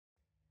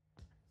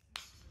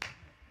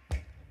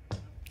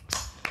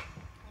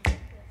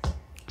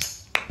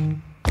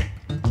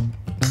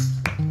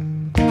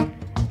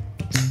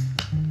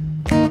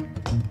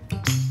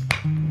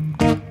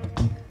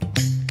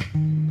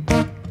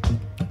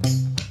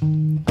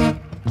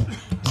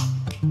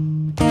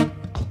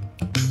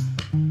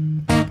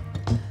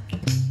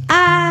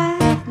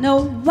I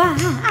know why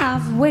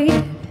I've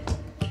waited,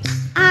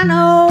 I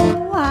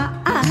know why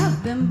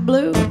I've been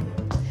blue.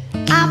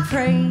 I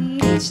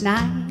prayed each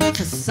night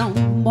for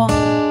someone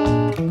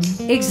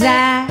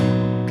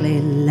exactly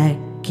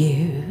like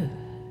you.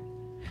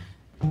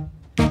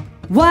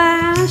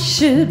 Why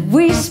should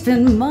we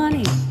spend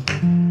money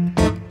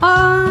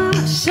on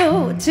a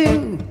show or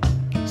two?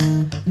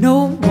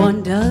 No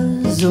one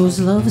does those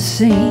love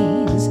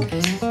scenes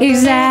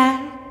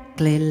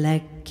exactly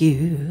like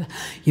you.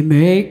 You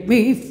make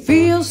me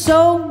feel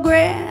so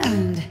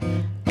grand,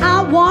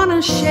 I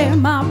wanna share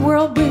my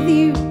world with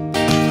you.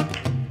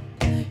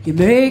 You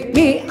make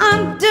me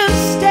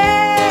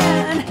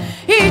understand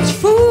each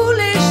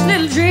foolish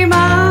little dream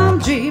I'm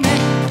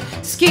dreaming,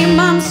 scheme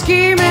I'm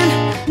scheming.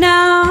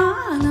 Now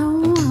I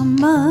know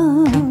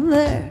my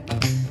mother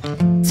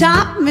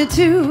taught me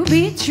to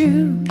be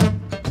true.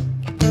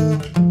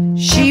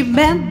 She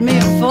meant me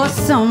for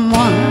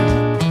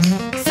someone,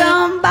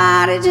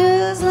 somebody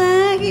just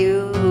like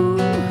you.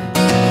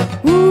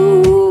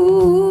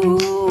 Ooh.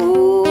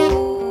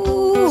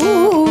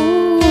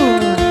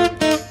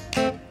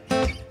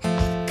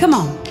 Come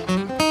on.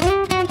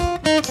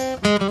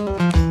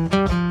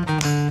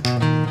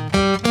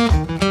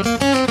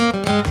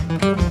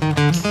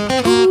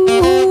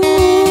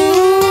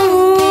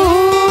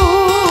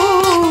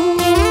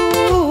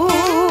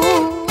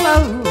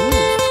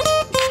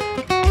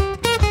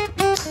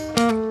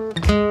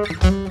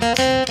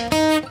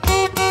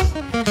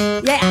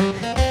 Yeah,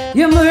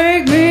 you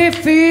make me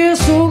feel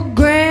so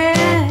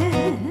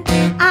grand,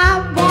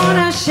 I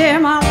wanna share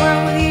my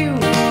world with you.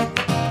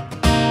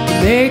 You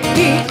make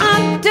me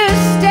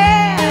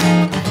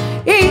understand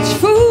each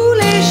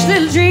foolish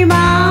little dream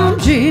I'm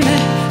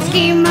dreaming,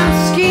 scheme I'm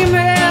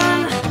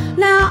scheming.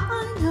 Now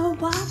I know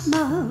what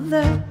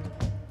mother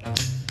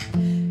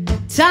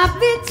taught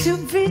me to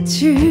be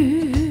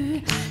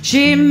true.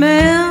 She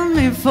meant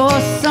me for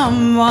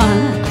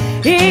someone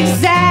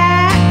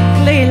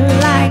exactly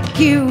like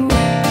you.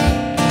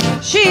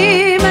 She